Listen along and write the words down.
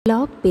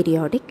Log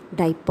periodic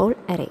dipole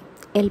array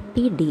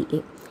LPDA.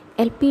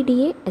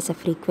 LPDA is a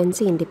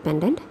frequency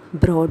independent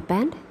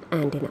broadband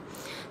antenna.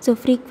 So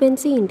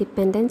frequency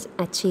independence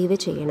achieve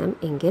ചെയ്യണം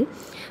എങ്കിൽ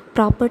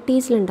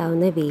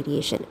പ്രോപ്പർട്ടീസിലുണ്ടാകുന്ന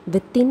variation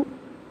within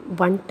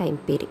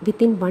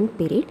one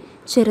period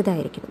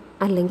ചെറുതായിരിക്കണം.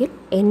 അല്ലെങ്കിൽ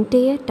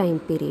entire time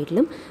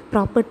പീരീഡിലും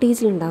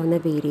പ്രോപ്പർട്ടീസിലുണ്ടാകുന്ന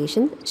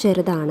variation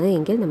ചെറുതാണ്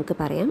എങ്കിൽ നമുക്ക്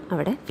പറയാം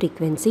അവിടെ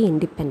ഫ്രീക്വൻസി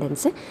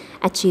ഇൻഡിപെൻഡൻസ്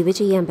അച്ചീവ്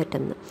ചെയ്യാൻ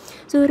പറ്റുന്നു.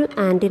 സോ ഒരു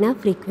ആൻറ്റിന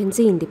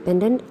ഫ്രീക്വൻസി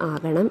ഇൻഡിപെൻഡൻറ്റ്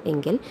ആകണം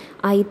എങ്കിൽ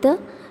ഐദർ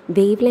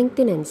വേവ്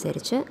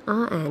ലെങ്ത്തിനനുസരിച്ച് ആ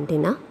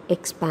ആൻറ്റിന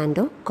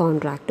എക്സ്പാൻഡോ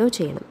കോൺട്രാക്റ്റോ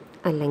ചെയ്യണം,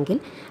 അല്ലെങ്കിൽ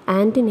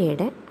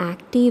ആൻറ്റിനയുടെ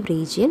active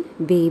region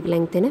wave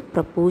ലെങ്ത്തിന്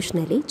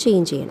proportionally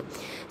change ചെയ്യണം.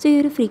 സോ ഈ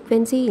ഒരു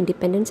ഫ്രീക്വൻസി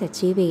ഇൻഡിപെൻഡൻസ്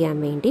അച്ചീവ് ചെയ്യാൻ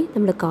വേണ്ടി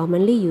നമ്മൾ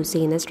കോമൺലി യൂസ്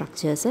ചെയ്യുന്ന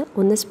സ്ട്രക്ചേഴ്സ്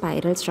ഒന്ന്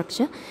സ്പൈറൽ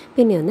സ്ട്രക്ചർ,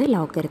 പിന്നെ ഒന്ന്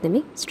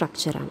ലോഗരിതമിക്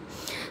സ്ട്രക്ചറാണ്.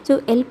 സോ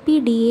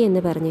LPDA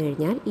എന്ന് പറഞ്ഞു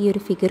കഴിഞ്ഞാൽ ഈ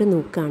ഒരു ഫിഗർ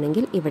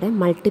നോക്കുകയാണെങ്കിൽ ഇവിടെ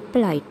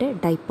മൾട്ടിപ്പിൾ ആയിട്ട്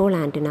ഡൈപോൾ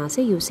ആൻറ്റിനാസ്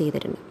യൂസ്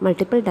ചെയ്തിട്ടുണ്ട്,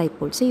 മൾട്ടിപ്പിൾ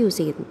ഡൈപോൾസ്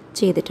യൂസ്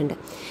ചെയ്തിട്ടുണ്ട്.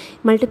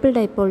 മൾട്ടിപ്പിൾ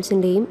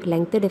ഡൈപോൾസിൻ്റെയും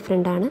ലെങ്ത്ത്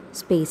ഡിഫറെൻ്റ് ആണ്,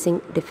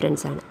 സ്പേസിങ്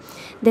ഡിഫറൻസ് ആണ്.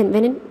 Then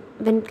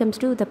when it comes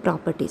to the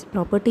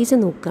properties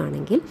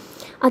നോക്കുകയാണെങ്കിൽ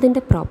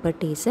അതിൻ്റെ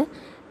പ്രോപ്പർട്ടീസ്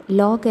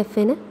log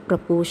fന്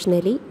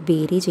പ്രൊപ്പോർഷണലി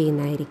വേരി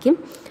ചെയ്യുന്നതായിരിക്കും.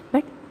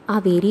 ബട്ട് ആ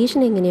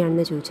വേരിയേഷൻ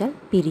എങ്ങനെയാണെന്ന് ചോദിച്ചാൽ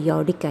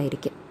പീരിയോഡിക്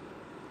ആയിരിക്കും.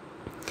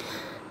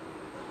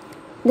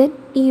 ദെൻ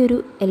ഈ ഒരു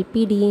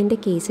LPDAൻ്റെ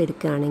കേസ്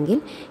എടുക്കുകയാണെങ്കിൽ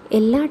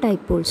എല്ലാ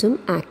ഡൈപോൾസും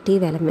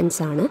ആക്റ്റീവ്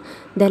എലമെൻറ്റ്സ് ആണ്.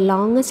 ദ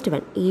ലോങ്ങസ്റ്റ്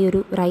വൺ, ഈ ഒരു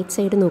റൈറ്റ്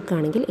സൈഡ്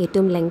നോക്കുകയാണെങ്കിൽ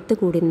ഏറ്റവും ലെങ്ത്ത്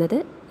കൂടുന്നത്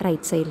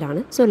റൈറ്റ്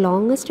സൈഡിലാണ്. സോ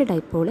ലോങ്ങസ്റ്റ്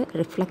ഡൈപോൾ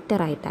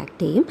റിഫ്ലക്റ്ററായിട്ട്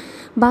ആക്ട് ചെയ്യും,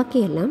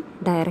 ബാക്കിയെല്ലാം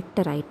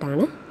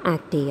ഡയറക്ടറായിട്ടാണ്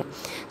ആക്ട് ചെയ്യുക.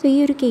 സോ ഈ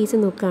ഒരു കേസ്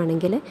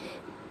നോക്കുകയാണെങ്കിൽ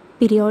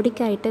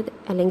പീരിയോഡിക്കായിട്ട്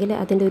അല്ലെങ്കിൽ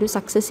അതിൻ്റെ ഒരു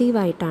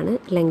സക്സസീവായിട്ടാണ്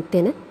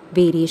ലെങ്ത്തിന്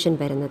വേരിയേഷൻ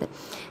വരുന്നത്.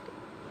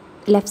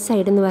 ലെഫ്റ്റ്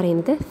സൈഡ് എന്ന്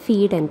പറയുന്നത്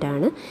ഫീഡ്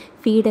എൻഡാണ്.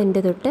 ഫീഡ്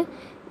എൻഡ് തൊട്ട്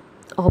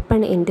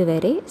ഓപ്പൺ എൻഡ്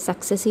വരെ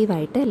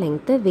സക്സസീവായിട്ട്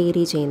ലെങ്ത്ത്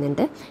വേരി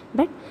ചെയ്യുന്നുണ്ട്.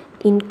 ബട്ട്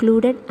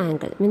ഇൻക്ലൂഡഡ്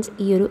ആംഗിൾ മീൻസ്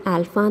ഈ ഒരു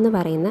ആൽഫ എന്ന്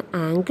പറയുന്ന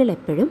ആംഗിൾ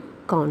എപ്പോഴും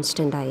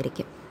കോൺസ്റ്റൻ്റ്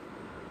ആയിരിക്കും.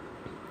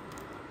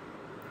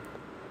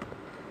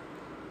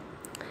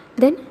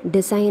 Then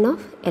design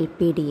of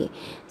LPDA.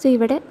 So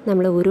ഇവിടെ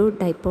നമ്മൾ ഓരോ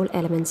ഡൈപോൾ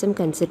എലമെൻറ്റ്സും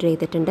കൺസിഡർ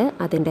ചെയ്തിട്ടുണ്ട്.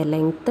 അതിൻ്റെ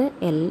ലെങ്ത്ത്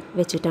L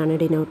വെച്ചിട്ടാണ്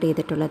ഡിനോട്ട്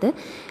ചെയ്തിട്ടുള്ളത്.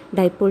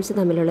 ഡൈപോൾസ്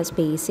തമ്മിലുള്ള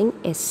സ്പേസിങ്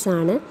S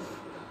ആണ്.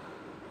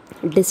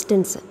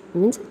 ഡിസ്റ്റൻസ്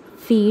മീൻസ്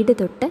ഫീഡ്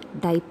തൊട്ട്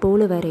ഡൈപോൾ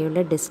വരെയുള്ള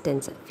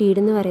ഡിസ്റ്റൻസ്, ഫീഡ്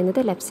എന്ന് പറയുന്നത്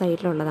ലെഫ്റ്റ്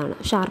സൈഡിലുള്ളതാണ്,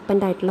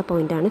 ഷാർപ്പൻഡ് ആയിട്ടുള്ള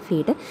പോയിൻ്റാണ്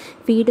ഫീഡ്.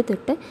 ഫീഡ്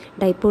തൊട്ട്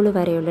ഡൈപോൾ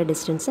വരെയുള്ള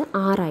ഡിസ്റ്റൻസ്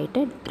R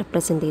ആയിട്ട്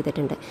റെപ്രസെൻറ്റ്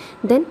ചെയ്തിട്ടുണ്ട്.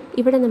 ദെൻ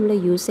ഇവിടെ നമ്മൾ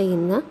യൂസ്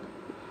ചെയ്യുന്ന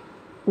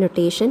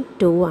നൊട്ടേഷൻ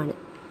ടോ ആണ്.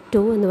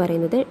 ടോ എന്ന്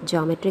പറയുന്നത്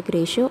geometric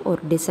ratio or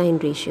design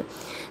ratio.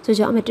 So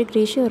geometric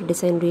ratio or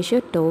design ratio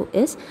to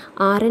is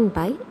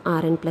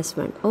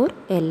Rn/Rn+1 or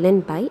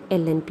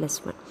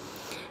Ln/Ln+1.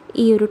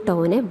 ഈ ഒരു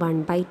ടോനെ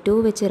 1/2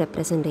 വെച്ച്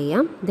റെപ്രസെൻ്റ്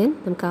ചെയ്യാം. ദെൻ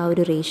നമുക്ക് ആ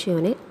ഒരു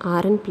റേഷ്യോനെ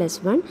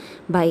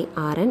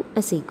Rn+1/Rn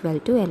is equal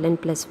to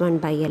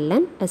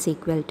Ln+1/Ln is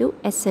equal to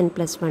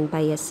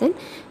Sn+1/Sn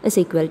is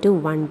equal to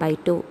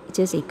 1/2 which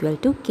is equal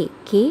to K.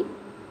 K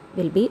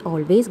will be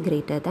always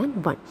greater than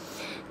 1.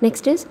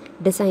 Next is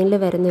ഡിസൈനിൽ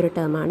വരുന്നൊരു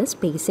ടേമാണ്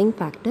spacing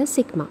factor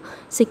sigma.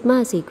 Sigma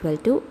is equal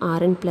to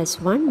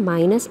Rn+1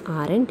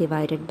 - Rn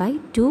divided by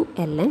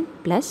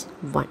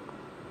 2Ln+1.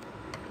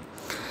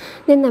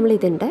 Then നമ്മൾ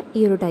ഇതിൻ്റെ ഈ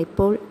ഒരു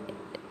dipole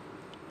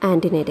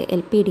ആൻറ്റിനയുടെ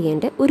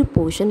LPDAൻ്റെ ഒരു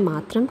portion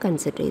മാത്രം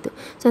consider ചെയ്തു.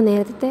 So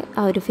നേരത്തെ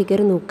ആ ഒരു ഫിഗർ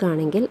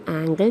നോക്കുകയാണെങ്കിൽ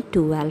ആംഗിൾ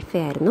 2α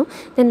ആയിരുന്നു.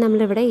 ദെൻ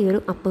നമ്മളിവിടെ ഈ ഒരു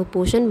അപ്പർ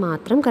പോർഷൻ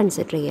മാത്രം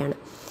കൺസിഡർ ചെയ്യുകയാണ്.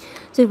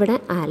 സോ ഇവിടെ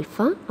ആൽഫ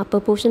അപ്പർ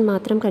പോർഷൻ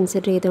മാത്രം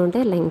കൺസിഡർ ചെയ്തുകൊണ്ട്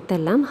ലെങ്ത്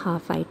എല്ലാം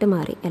ഹാഫായിട്ട്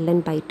മാറി.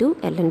 Ln/2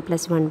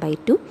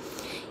 Ln+1/2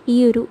 ഈ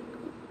ഒരു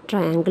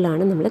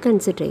ട്രയാങ്കിളാണ് നമ്മൾ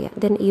കൺസിഡർ ചെയ്യുക.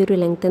 ദെൻ ഈ ഒരു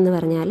ലെങ്ത് എന്ന്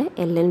പറഞ്ഞാൽ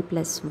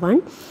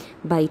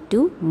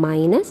Ln+1/2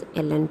 മൈനസ്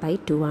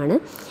Ln/2 ആണ്.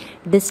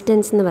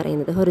 ഡിസ്റ്റൻസ് എന്ന്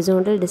പറയുന്നത്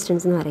ഹൊറിസോണ്ടൽ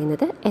ഡിസ്റ്റൻസ് എന്ന്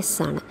പറയുന്നത് S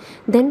ആണ്.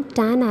 Then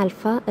tan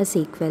alpha is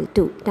equal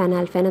to, tan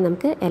ആൽഫേനെ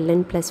നമുക്ക്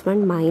Ln+1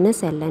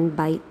 minus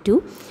Ln/2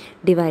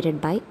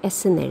 divided by S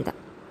എന്ന് എഴുതാം,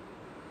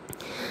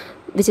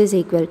 വിച്ച് ഈസ്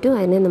ഈക്വൽ ടു,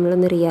 അതിനെ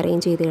നമ്മളൊന്ന്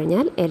റീഅറേഞ്ച് ചെയ്ത്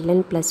കഴിഞ്ഞാൽ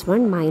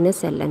Ln+1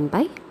 മൈനസ്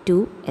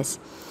Ln/2S.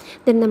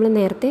 ദെൻ നമ്മൾ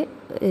നേരത്തെ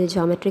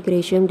ജോമെട്രിക്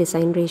റേഷ്യോയും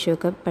ഡിസൈൻ റേഷ്യോ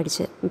ഒക്കെ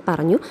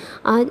പറഞ്ഞു.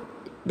 ആ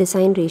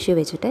ഡിസൈൻ റേഷ്യോ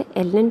വെച്ചിട്ട്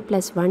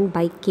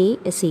Ln+1/K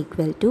is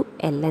equal to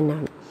Ln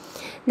ആണ്.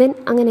 ദെൻ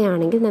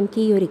അങ്ങനെയാണെങ്കിൽ നമുക്ക്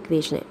ഈ ഒരു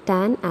ഇക്വേഷന്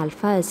tan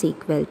alpha is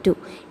equal to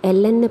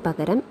Ln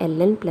പകരം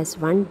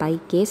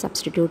Ln+1/K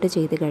സബ്സ്റ്റിറ്റ്യൂട്ട്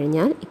ചെയ്ത്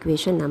കഴിഞ്ഞാൽ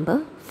ഇക്വേഷൻ നമ്പർ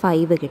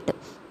 5 കിട്ടും.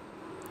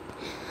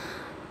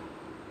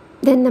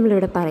 ദെൻ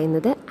നമ്മളിവിടെ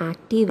പറയുന്നത്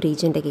ആക്റ്റീവ്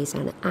റീജിയൻ്റെ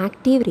കേസാണ്.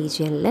 ആക്റ്റീവ്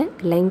റീജിയനിൽ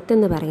ലെങ്ത്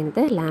എന്ന്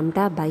പറയുന്നത്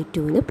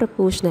λ/2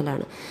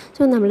 പ്രൊപ്പോർഷണലാണ്.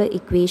 സോ നമ്മൾ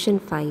ഇക്വേഷൻ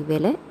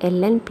 5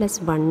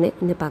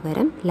 Ln+1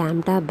 പകരം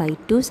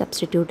λ/2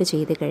 സബ്സ്റ്റിറ്റ്യൂട്ട്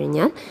ചെയ്ത്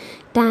കഴിഞ്ഞാൽ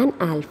ടാൻ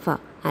ആൽഫ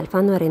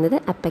എന്ന് പറയുന്നത്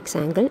apex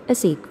angle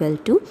is equal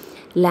to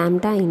λ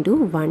 ×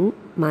 1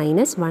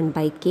 minus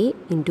 1/K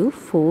 ×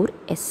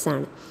 4S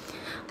ആണ്.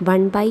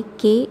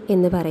 1/K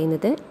എന്ന്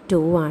പറയുന്നത്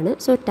 2 ആണ്.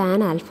 So tan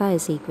alpha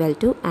is equal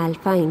to α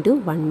 ×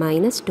 1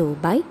 -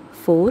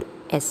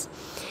 2/4S.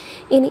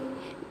 ഇനി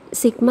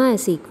sigma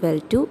is equal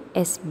to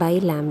S by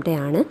lambda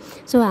ആണ്.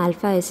 So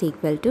alpha is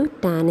equal to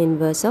tan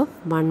inverse of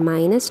 1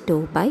 minus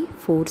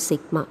 2/4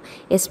 sigma.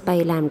 S by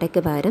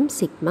ലാംഡയ്ക്ക് പകരം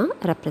sigma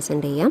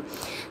represent ചെയ്യാം.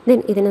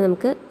 Then ഇതിനെ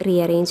നമുക്ക്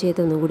റീഅറേഞ്ച്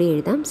ചെയ്ത് ഒന്നുകൂടി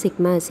എഴുതാം.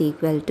 Sigma is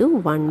equal to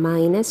 1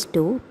 minus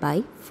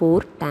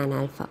 2/4 tan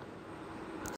alpha.